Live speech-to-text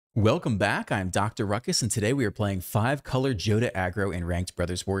Welcome back, I'm Dr. Ruckus, and today we are playing 5-color JODAH aggro in Ranked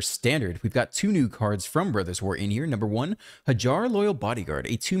Brothers War Standard. We've got 2 new cards from Brothers War in here. Number 1, Hajar Loyal Bodyguard,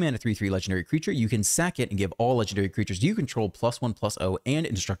 a 2-mana 3/3 legendary creature. You can sack it and give all legendary creatures you control +1/+0 and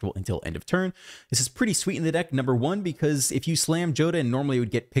indestructible until end of turn. This is pretty sweet in the deck, number 1, because if you slam JODAH and normally it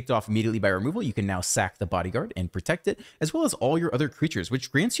would get picked off immediately by removal, you can now sack the Bodyguard and protect it, as well as all your other creatures,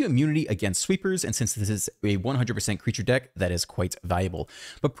 which grants you immunity against sweepers, and since this is a 100% creature deck, that is quite valuable.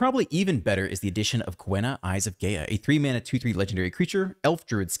 But probably even better is the addition of Gwenna, Eyes of Gaea, a 3-mana 2/3 legendary creature, Elf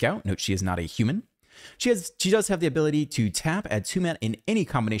Druid Scout. Note she is not a human. She does have the ability to tap, add 2 mana in any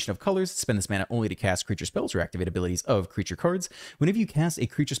combination of colors, spend this mana only to cast creature spells or activate abilities of creature cards. Whenever you cast a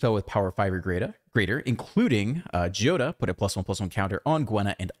creature spell with power 5 or greater, including JODAH, put a +1/+1 counter on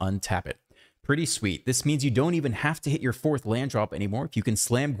Gwenna and untap it. Pretty sweet. This means you don't even have to hit your 4th land drop anymore. If you can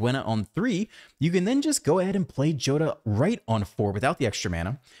slam Gwenna on 3, you can then just go ahead and play JODAH right on 4 without the extra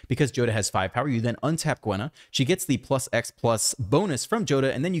mana. Because JODAH has 5 power, you then untap Gwenna. She gets the +X+ bonus from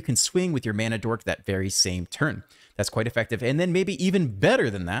JODAH, and then you can swing with your mana dork that very same turn. That's quite effective. And then maybe even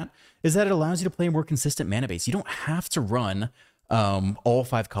better than that is that it allows you to play a more consistent mana base. You don't have to run all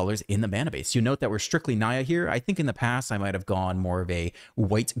 5 colors in the mana base. You note that we're strictly Naya here. I think in the past I might have gone more of a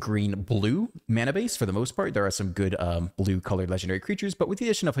white, green, blue mana base for the most part. There are some good blue colored legendary creatures, but with the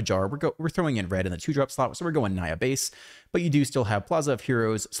addition of Hajar, we're throwing in red in the 2-drop slot, so we're going Naya base. But you do still have Plaza of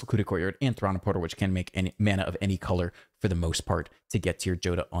Heroes, Secluded Courtyard, and Throne Portal, which can make any mana of any color for the most part to get to your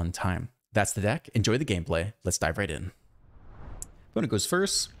JODAH on time. That's the deck. Enjoy the gameplay. Let's dive right in. Opponent goes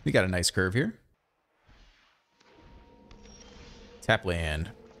first. We got a nice curve here. Tap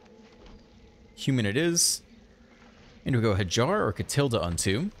land. Human it is. And we go Hajar or Catilda on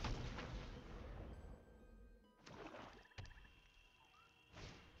 2.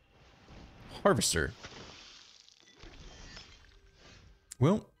 Harvester.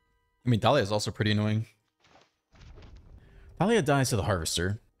 Well, I mean, Dahlia is also pretty annoying. Dahlia dies to the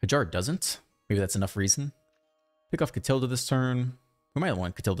Harvester. Hajar doesn't. Maybe that's enough reason. Pick off Catilda this turn. We might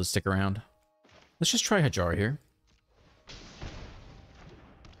want Catilda to stick around. Let's just try Hajar here.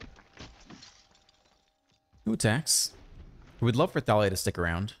 No attacks. We would love for Thalia to stick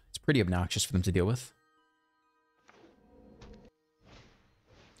around. It's pretty obnoxious for them to deal with.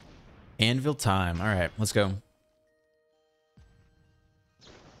 Anvil time. Alright, let's go.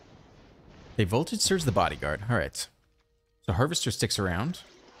 They Voltage Surge the Bodyguard. Alright. So Harvester sticks around.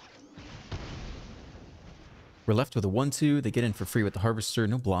 We're left with a 1/2. They get in for free with the Harvester.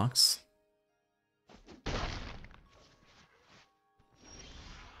 No blocks.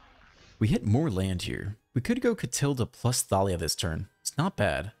 We hit more land here. We could go Catilda plus Thalia this turn. It's not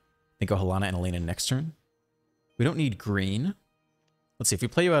bad. Then go Helana and Elena next turn. We don't need green. Let's see, if we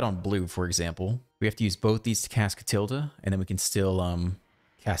play you out on blue, for example, we have to use both these to cast Catilda, and then we can still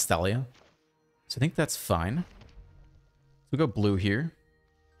cast Thalia. So I think that's fine. So we'll go blue here,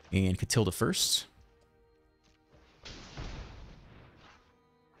 and Catilda first.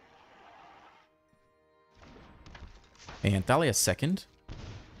 And Thalia second.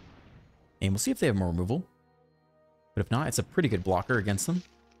 And we'll see if they have more removal. But if not, it's a pretty good blocker against them.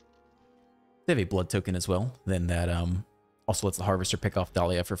 They have a blood token as well. Then that also lets the Harvester pick off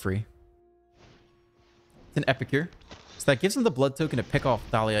Thalia for free. It's an epic here. So that gives them the blood token to pick off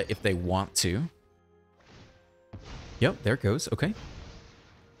Thalia if they want to. Yep, there it goes. Okay.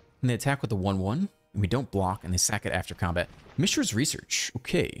 And they attack with the 1/1. And we don't block, and they sack it after combat. Mishra's Research.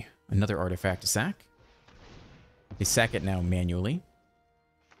 Okay. Another artifact to sack. They sack it now manually.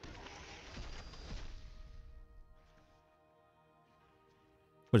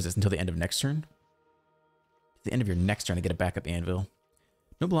 What is this, until the end of next turn? At the end of your next turn to get a backup anvil.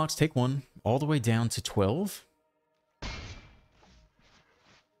 No blocks, take 1. All the way down to 12.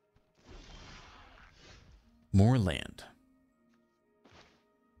 More land.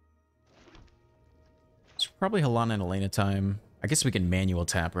 It's probably Helana and Elena time. I guess we can manual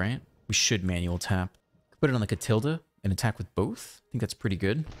tap, right? We should manual tap. Put it on the Catilda and attack with both. I think that's pretty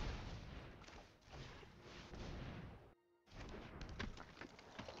good.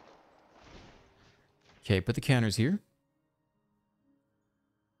 Okay, put the counters here.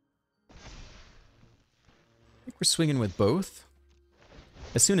 I think we're swinging with both.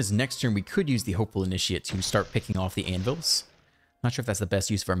 As soon as next turn, we could use the Hopeful Initiate to start picking off the anvils. Not sure if that's the best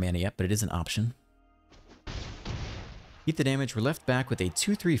use of our mana yet, but it is an option. Keep the damage. We're left back with a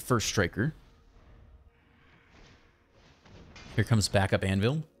 2/3 First Striker. Here comes backup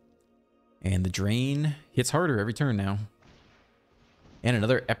anvil. And the drain hits harder every turn now. And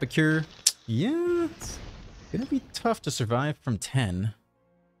another Epicure. Yeah, it's gonna be tough to survive from 10.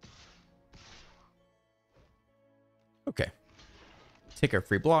 Okay. Take our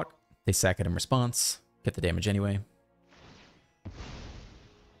free block. They sack it in response. Get the damage anyway.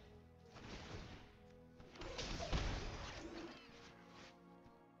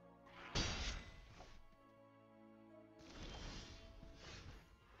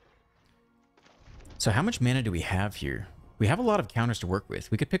 So how much mana do we have here? We have a lot of counters to work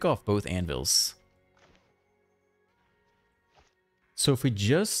with. We could pick off both anvils. So if we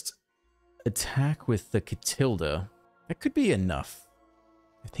just attack with the Catilda, that could be enough.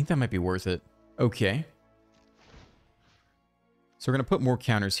 I think that might be worth it. Okay. So we're going to put more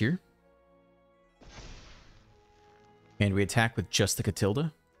counters here. And we attack with just the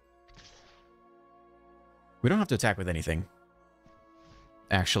Catilda. We don't have to attack with anything.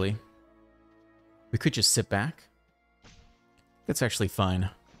 Actually. We could just sit back. That's actually fine.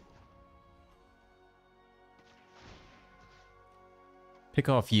 Pick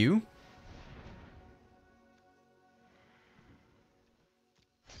off you.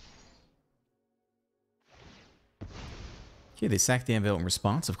 Okay, they sack the anvil in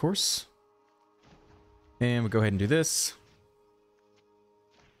response, of course. And we'll go ahead and do this.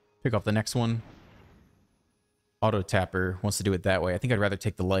 Pick off the next one. Auto tapper wants to do it that way. I think I'd rather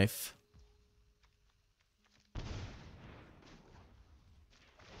take the life.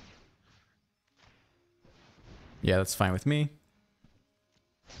 Yeah, that's fine with me.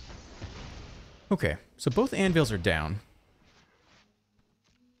 Okay, so both anvils are down.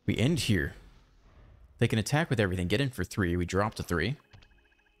 We end here. They can attack with everything. Get in for 3. We drop to 3.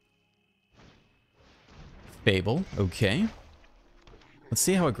 Fable, okay. Let's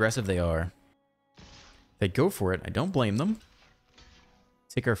see how aggressive they are. They go for it. I don't blame them.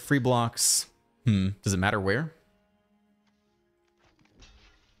 Take our free blocks. Does it matter where?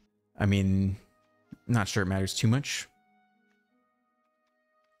 I mean, not sure it matters too much.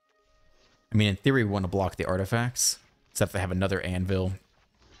 I mean, in theory, we want to block the artifacts. Except if they have another anvil,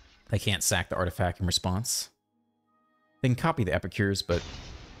 they can't sack the artifact in response. They can copy the Epicures, but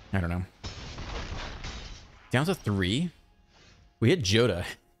I don't know. Down to 3. We hit JODAH.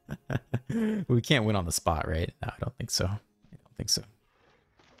 We can't win on the spot, right? No, I don't think so. I don't think so.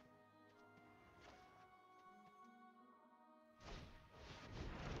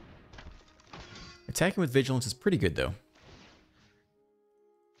 Attacking with Vigilance is pretty good, though.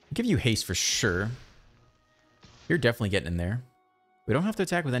 I'll give you haste for sure. You're definitely getting in there. We don't have to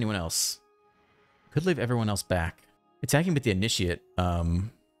attack with anyone else. Could leave everyone else back. Attacking with the Initiate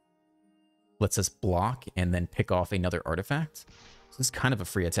lets us block and then pick off another artifact. So this is kind of a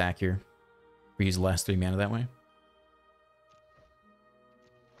free attack here. We use the last 3 mana that way.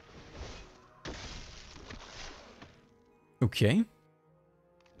 Okay.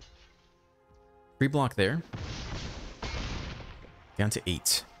 Free block there. Down to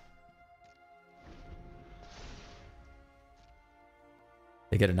 8.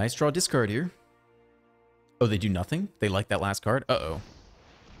 They get a nice draw discard here. Oh, they do nothing? They like that last card? Uh-oh.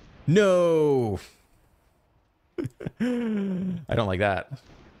 No! I don't like that.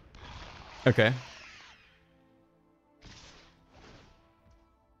 Okay.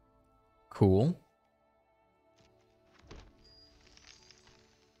 Cool.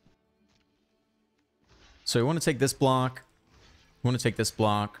 So we want to take this block. We want to take this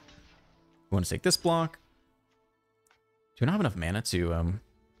block. We want to take this block. Do we not have enough mana to... And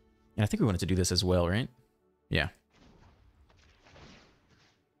I think we wanted to do this as well, right? Yeah.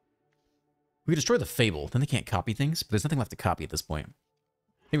 We could destroy the Fable. Then they can't copy things, but there's nothing left to copy at this point.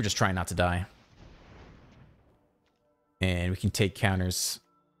 I think we're just trying not to die. And we can take counters.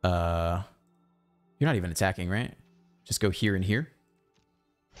 You're not even attacking, right? Just go here and here.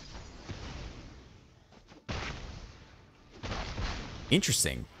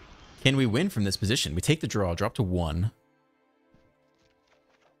 Interesting. Can we win from this position? We take the draw, drop to 1.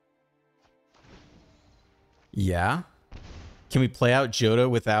 Yeah. Can we play out JODAH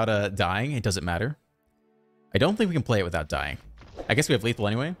without dying? It doesn't matter. I don't think we can play it without dying. I guess we have lethal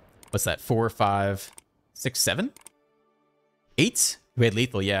anyway. What's that? 4, 5, 6, 7? 8? We had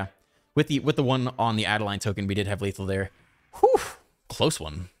lethal, yeah. With the one on the Adeline token, we did have lethal there. Whew. Close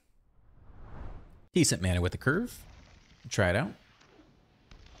one. Decent mana with the curve. Try it out.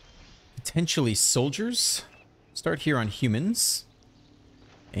 Potentially soldiers. Start here on humans.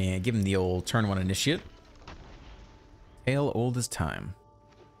 And give them the old turn 1 initiate. Tale old as time.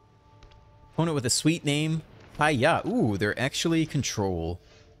 Opponent with a sweet name. Hiya. Ooh, they're actually control.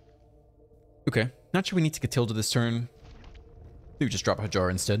 Okay. Not sure we need to Catilda this turn. Maybe just drop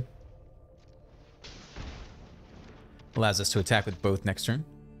Hajar instead. Allows us to attack with both next turn.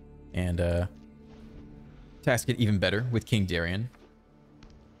 And attacks get even better with King Darien.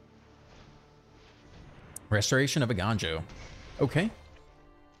 Restoration of a Ganjo. Okay.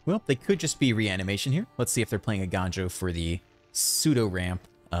 Well, they could just be reanimation here. Let's see if they're playing a Ganjo for the pseudo ramp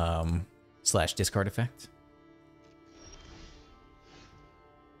slash discard effect.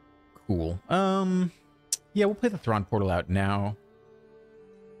 Cool. Yeah, we'll play the Thrawn Portal out now.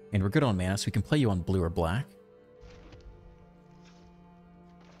 And we're good on mana, so we can play you on blue or black.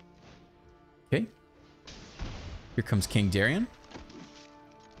 Okay. Here comes King Darien.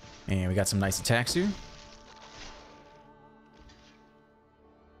 And we got some nice attacks here.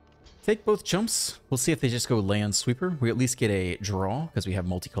 Take both jumps. We'll see if they just go land sweeper. We at least get a draw because we have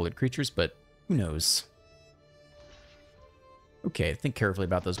multicolored creatures, but who knows? Okay, think carefully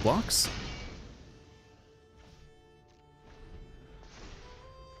about those blocks.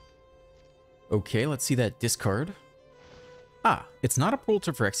 Okay, let's see that discard. Ah, it's not a Portal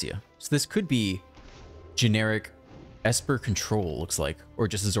to Phyrexia. So this could be generic Esper control, looks like. Or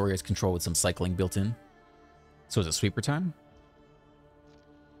just Azorius control with some cycling built in. So is it sweeper time?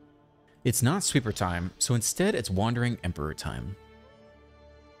 It's not sweeper time, so instead it's Wandering Emperor time.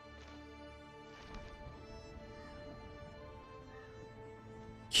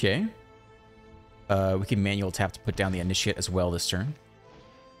 Okay. We can manual tap to put down the Initiate as well this turn.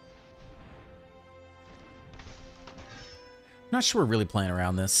 Not sure we're really playing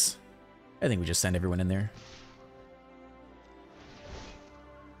around this. I think we just send everyone in there.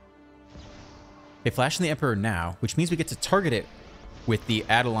 They flash in the Emperor now, which means we get to target it with the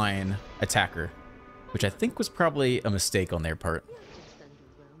Adeline attacker, which I think was probably a mistake on their part.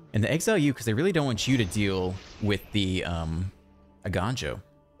 And they exile you because they really don't want you to deal with the Aganjo.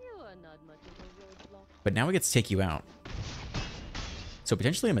 But now we get to take you out. So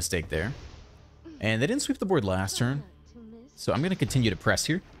potentially a mistake there. And they didn't sweep the board last turn. So I'm going to continue to press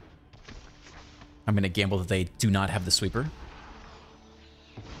here. I'm going to gamble that they do not have the sweeper.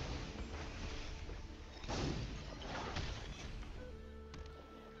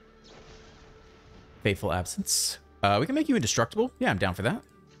 Faithful Absence. We can make you indestructible. Yeah, I'm down for that.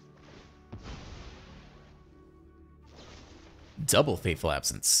 Double Faithful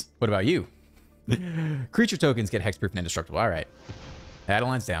Absence. What about you? Creature tokens get hexproof and indestructible. All right.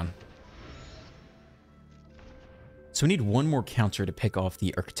 Adeline's down. So we need one more counter to pick off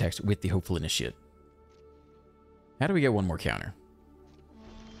the Architect with the Hopeful Initiate. How do we get one more counter?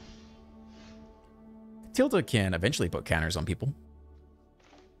 Tilda can eventually put counters on people.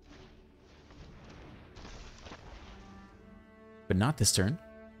 But not this turn.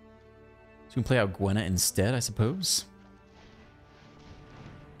 So we can play out Gwenna instead, I suppose.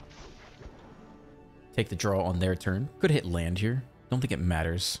 Take the draw on their turn. Could hit land here. Don't think it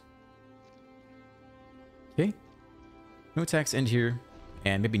matters. Okay. No attacks end here.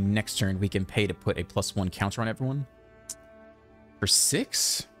 And maybe next turn we can pay to put a +1 counter on everyone. For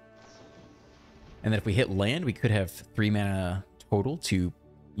 6? And then if we hit land, we could have 3 mana total to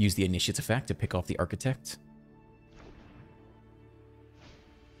use the Initiate's effect to pick off the Architect.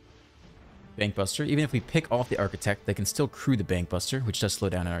 Bankbuster. Even if we pick off the Architect, they can still crew the Bankbuster, which does slow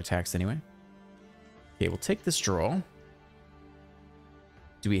down our attacks anyway. Okay, we'll take this draw.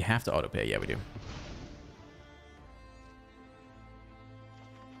 Do we have to autopay? Yeah, we do.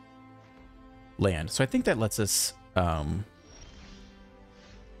 Land. So I think that lets us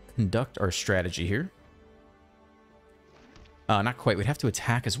conduct our strategy here. Not quite. We'd have to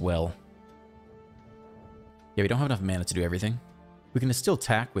attack as well. Yeah, we don't have enough mana to do everything. We can still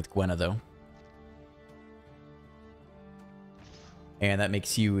attack with Gwenna, though. And that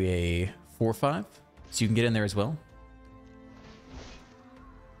makes you a 4/5. So you can get in there as well.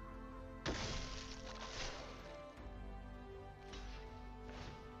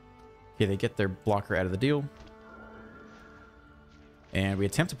 Okay, they get their blocker out of the deal. And we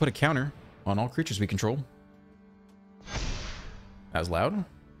attempt to put a counter on all creatures we control. That was loud.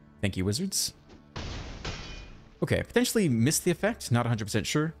 Thank you, wizards. Okay, potentially missed the effect. Not 100%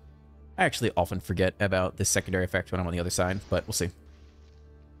 sure. I actually often forget about this secondary effect when I'm on the other side, but we'll see.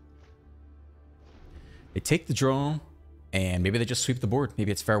 They take the draw, and maybe they just sweep the board.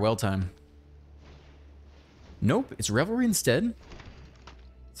 Maybe it's farewell time. Nope, it's Revelry instead.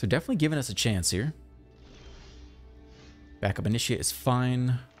 So definitely giving us a chance here. Backup Initiate is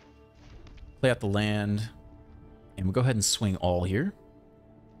fine. Play out the land. And we'll go ahead and swing all here.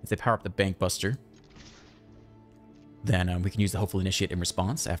 If they power up the Bankbuster, then we can use the Hopeful Initiate in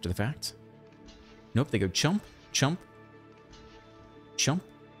response after the fact. Nope, they go chump, chump, chump.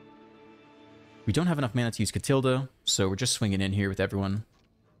 We don't have enough mana to use Catilda, so we're just swinging in here with everyone.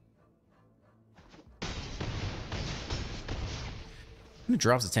 And it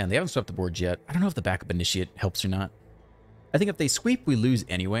drops a 10. They haven't swept the board yet. I don't know if the Backup Initiate helps or not. I think if they sweep, we lose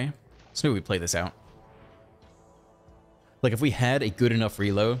anyway. So maybe we play this out. Like, if we had a good enough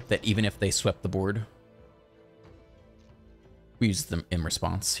reload that even if they swept the board, we use them in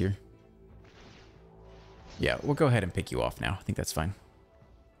response here. Yeah, we'll go ahead and pick you off now. I think that's fine.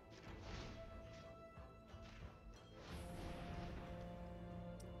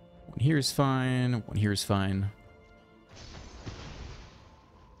 One here is fine. One here is fine.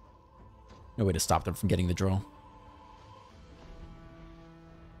 No way to stop them from getting the draw.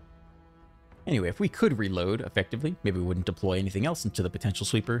 Anyway, if we could reload effectively, maybe we wouldn't deploy anything else into the potential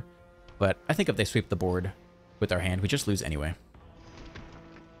sweeper. But I think if they sweep the board with our hand, we just lose anyway.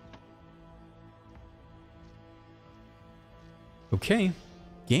 Okay,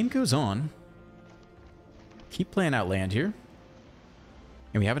 game goes on. Keep playing out land here.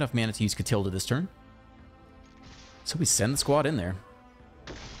 And we have enough mana to use Catilda this turn. So we send the squad in there.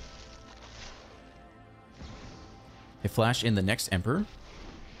 They flash in the next Emperor.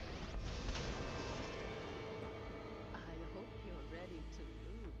 I hope you're ready to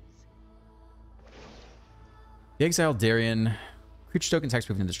lose. The exiled Darien. Creature token tax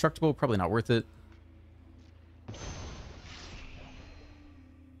proof indestructible. Probably not worth it.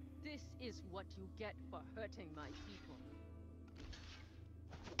 This is what you get for hurting my people.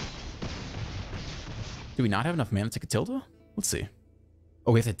 Do we not have enough mana to Catilda? Let's see.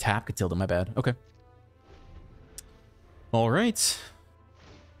 Oh, we have to tap Catilda. My bad. Okay. All right.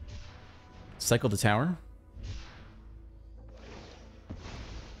 Cycle the tower.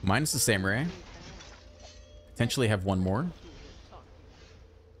 Minus the Samurai. Potentially have one more.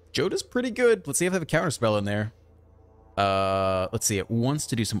 JODAH's pretty good. Let's see if I have a counterspell in there. Let's see. It wants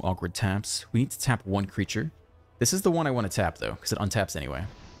to do some awkward taps. We need to tap one creature. This is the one I want to tap, though, because it untaps anyway.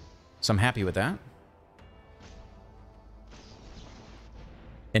 So I'm happy with that.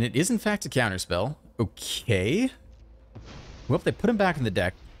 And it is, in fact, a counterspell. Okay. Well, they put him back in the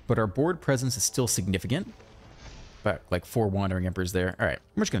deck, but our board presence is still significant. But like 4 Wandering Emperors there. All right,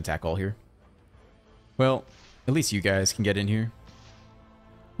 we're just going to attack all here. Well, at least you guys can get in here.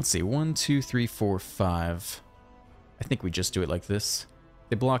 Let's see, 1, 2, 3, 4, 5. I think we just do it like this.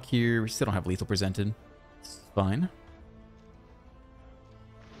 They block here. We still don't have lethal presented. It's fine.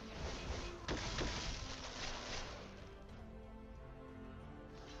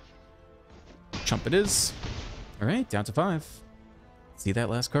 Chump it is. All right, down to 5. See that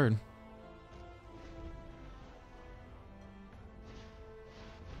last card.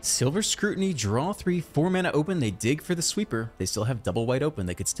 Silver Scrutiny, draw 3, 4 mana open. They dig for the sweeper. They still have double white open.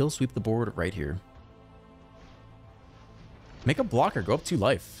 They could still sweep the board right here. Make a blocker, go up 2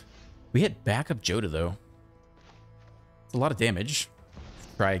 life. We hit backup JODAH though. It's a lot of damage.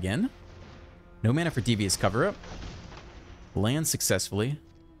 Try again. No mana for Devious Cover Up. Land successfully.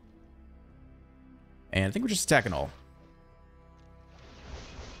 And I think we're just attacking all.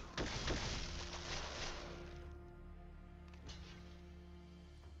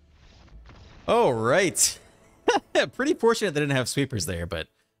 All right. Pretty fortunate they didn't have sweepers there, but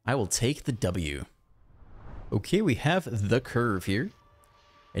I will take the W. Okay, we have the curve here.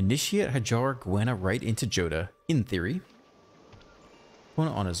 Initiate Hajar Gwenna right into JODAH, in theory.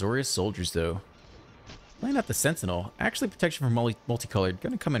 Opponent on Azorius Soldiers, though. Playing out the Sentinel. Actually, protection from multicolored.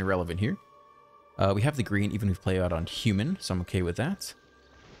 Gonna come in relevant here. We have the green, even if we play out on human, so I'm okay with that.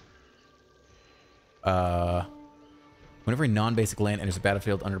 Whenever a non-basic land enters the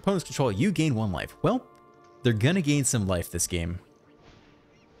battlefield under opponent's control, you gain 1 life. Well, they're gonna gain some life this game.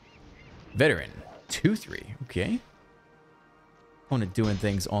 Veteran, 2/3. Okay. Opponent doing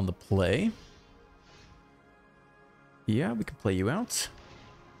things on the play. Yeah, we can play you out.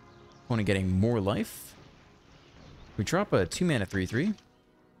 Opponent getting more life. We drop a 2 mana 3/3.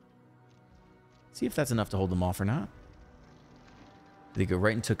 See if that's enough to hold them off or not. They go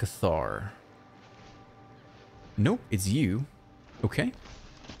right into Cathar. Nope, it's you. Okay.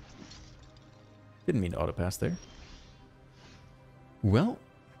 Didn't mean to auto-pass there. Well.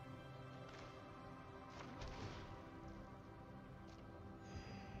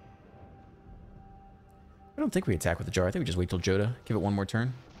 I don't think we attack with the jar. I think we just wait till JODAH. Give it 1 more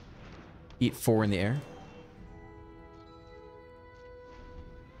turn. Eat 4 in the air.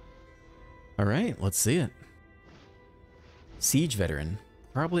 Alright, let's see it. Siege Veteran.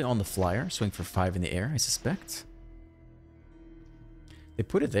 Probably on the flyer. Swing for 5 in the air, I suspect. They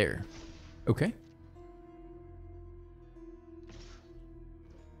put it there. Okay.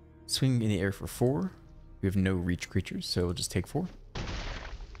 Swing in the air for 4. We have no reach creatures, so we'll just take 4.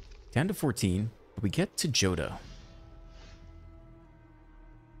 Down to 14. We get to JODAH.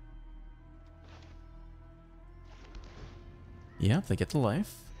 Yeah, they get the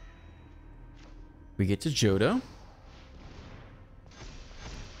life. We get to JODAH.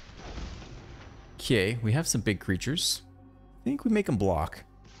 Okay, we have some big creatures. I think we make them block.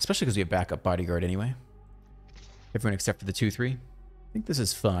 Especially because we have backup bodyguard anyway. Everyone except for the 2-3. I think this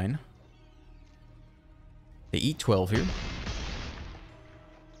is fine. They eat 12 here.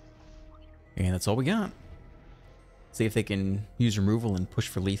 And that's all we got. See if they can use removal and push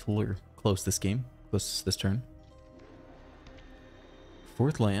for lethal or close this game. Close this turn.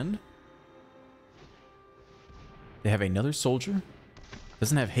 4th land. They have another soldier.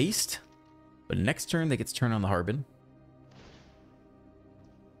 Doesn't have haste. But next turn they get to turn on the Harbin.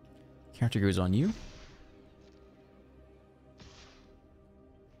 Counter goes on you.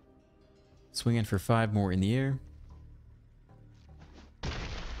 Swing in for 5 more in the air.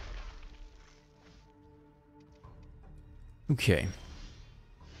 Okay.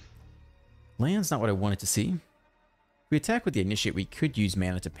 Land's not what I wanted to see. If we attack with the Initiate, we could use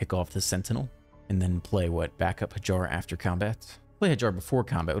mana to pick off the Sentinel. And then play, what, backup Hajar after combat? Play Hajar before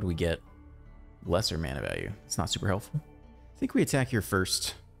combat, what do we get? Lesser mana value. It's not super helpful. I think we attack here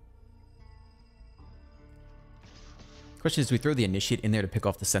first. Question is, do we throw the Initiate in there to pick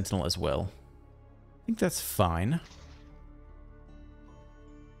off the Sentinel as well? I think that's fine.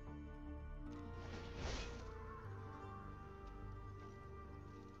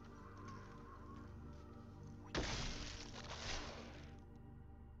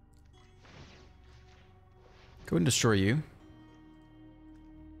 Go and destroy you.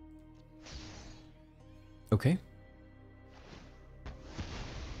 Okay.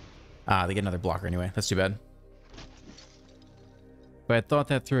 Ah, they get another blocker anyway. That's too bad. If I had thought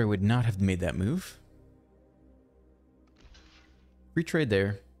that through, I would not have made that move. Free trade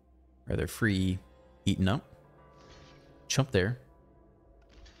there. Rather free eaten up. Chump there.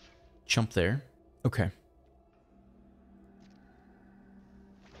 Chump there. Okay.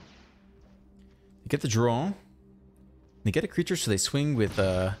 They get the draw. They get a creature, so they swing with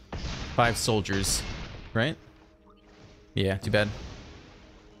 5 soldiers, right? Yeah, too bad.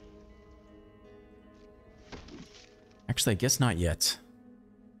 Actually, I guess not yet.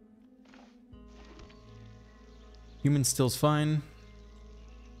 Human still's fine.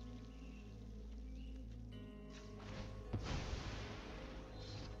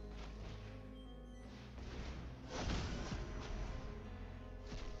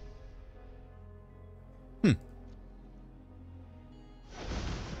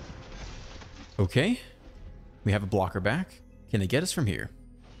 Okay. We have a blocker back. Can they get us from here?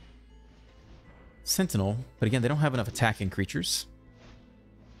 Sentinel, but again, they don't have enough attacking creatures.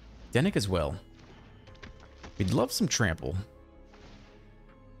 Denick as well. We'd love some trample.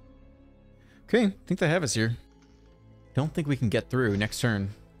 Okay, I think they have us here. Don't think we can get through next turn.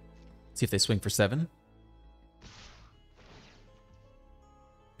 See if they swing for 7.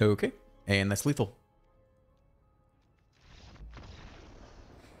 Okay, and that's lethal.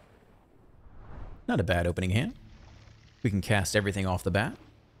 Not a bad opening hand. We can cast everything off the bat.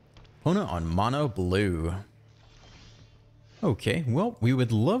 Opponent on mono blue. Okay, well, we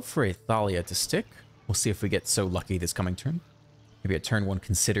would love for a Thalia to stick. We'll see if we get so lucky this coming turn. Maybe a turn 1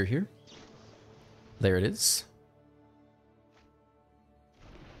 consider here. There it is.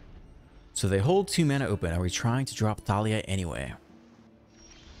 So they hold 2 mana open. Are we trying to drop Thalia anyway?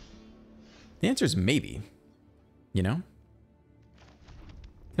 The answer is maybe. You know?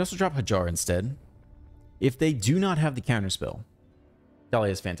 You can also drop Hajar instead. If they do not have the counterspell,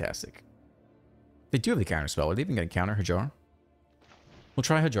 Thalia is fantastic. If they do have the counterspell, are they even going to counter Hajar? We'll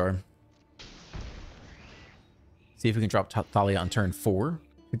try Hajar. See if we can drop Thalia on turn 4.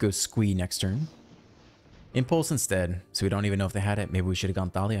 We go Squee next turn. Impulse instead, so we don't even know if they had it. Maybe we should have gone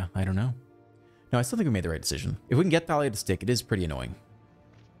Thalia. I don't know. No, I still think we made the right decision. If we can get Thalia to stick, it is pretty annoying.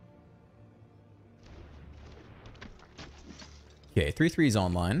 Okay, 3/3 is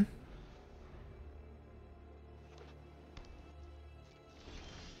online.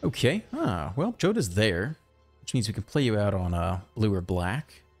 Okay, well, JODAH's there, which means we can play you out on blue or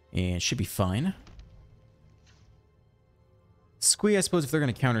black, and it should be fine. Squee, I suppose if they're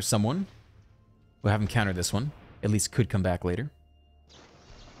going to counter someone, we'll have them counter this one. At least could come back later.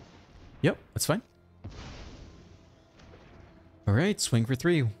 Yep, that's fine. Alright, swing for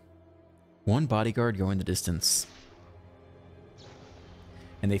 3. 1 bodyguard going the distance.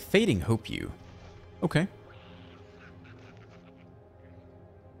 And they Fading Hope you. Okay.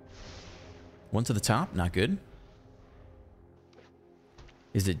 1 to the top, not good.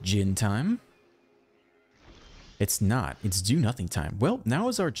 Is it Jin time? It's not. It's do nothing time. Well, now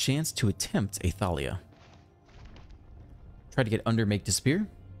is our chance to attempt a Thalia. Try to get under Make Disappear.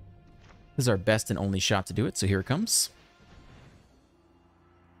 This is our best and only shot to do it, so here it comes.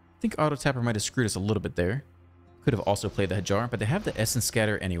 I think Auto Tapper might have screwed us a little bit there. Could have also played the Hajar, but they have the Essence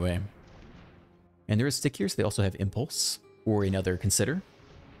Scatter anyway. And there is Stick here, so they also have Impulse. Or another consider.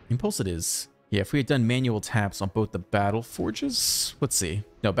 Impulse it is. Yeah, if we had done manual taps on both the Battle Forges... Let's see.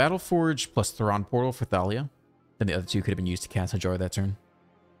 No, Battle Forge plus Thrawn Portal for Thalia. Then the other two could have been used to cast Hajar that turn.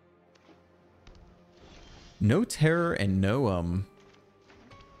 No Terror and no...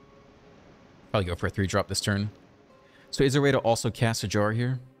 Probably go for a 3-drop this turn. So is there a way to also cast Hajar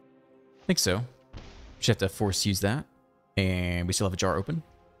here? I think so. Just have to force use that. And we still have a jar open.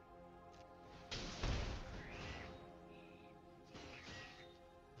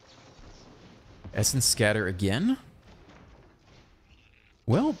 Essence Scatter again.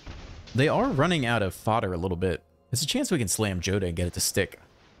 Well, they are running out of fodder a little bit. There's a chance we can slam JODAH and get it to stick.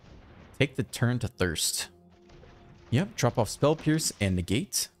 Take the turn to Thirst. Yep, drop off Spell Pierce and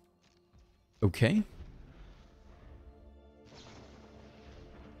Negate. Okay.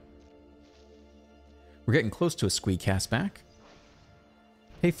 We're getting close to a squeak cast back.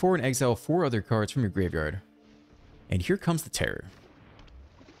 Pay 4 and exile 4 other cards from your graveyard. And here comes the Terror.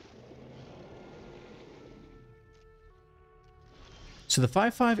 So the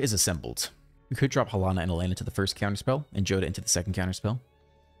 5/5 is assembled. We could drop Halana and Elena to the first counterspell, and JODAH into the second counterspell.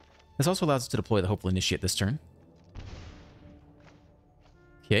 This also allows us to deploy the Hopeful Initiate this turn.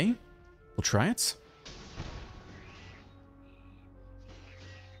 Okay, we'll try it.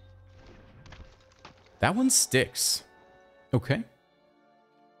 That one sticks. Okay.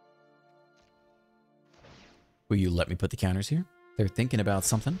 Will you let me put the counters here? They're thinking about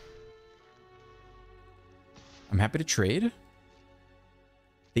something. I'm happy to trade.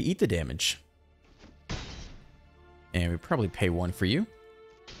 They eat the damage. And we probably pay 1 for you.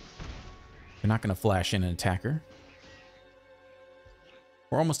 They're not going to flash in an attacker.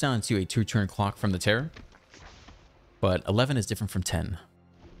 We're almost down to a 2-turn clock from the Terror. But 11 is different from 10.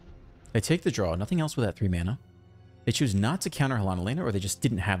 They take the draw, nothing else with that 3 mana. They choose not to counter Halana Elena, or they just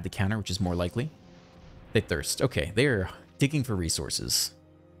didn't have the counter, which is more likely. They thirst. Okay, they're digging for resources.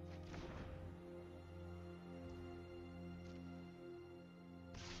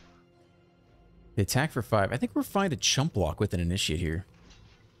 They attack for 5. I think we're fine to chump block with an Initiate here.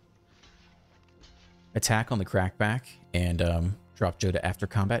 Attack on the Crackback and drop JODAH after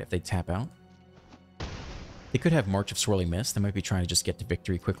combat if they tap out. They could have March of Swirling Mist. They might be trying to just get to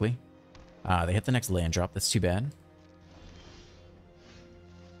victory quickly. They hit the next land drop. That's too bad.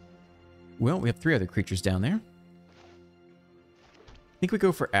 Well, we have 3 other creatures down there. I think we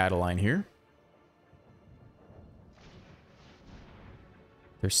go for Adeline here.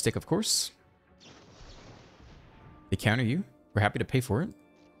 There's Stick, of course. They counter you. We're happy to pay for it.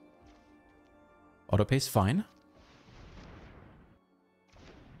 Auto pay's fine.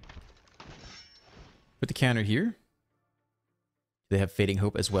 Put the counter here. They have Fading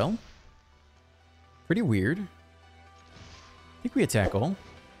Hope as well. Pretty weird. I think we attack all.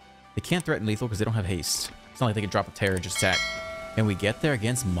 They can't threaten lethal because they don't have haste. It's not like they can drop a Terror and just attack. And we get there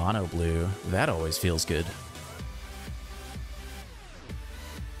against Mono Blue. That always feels good.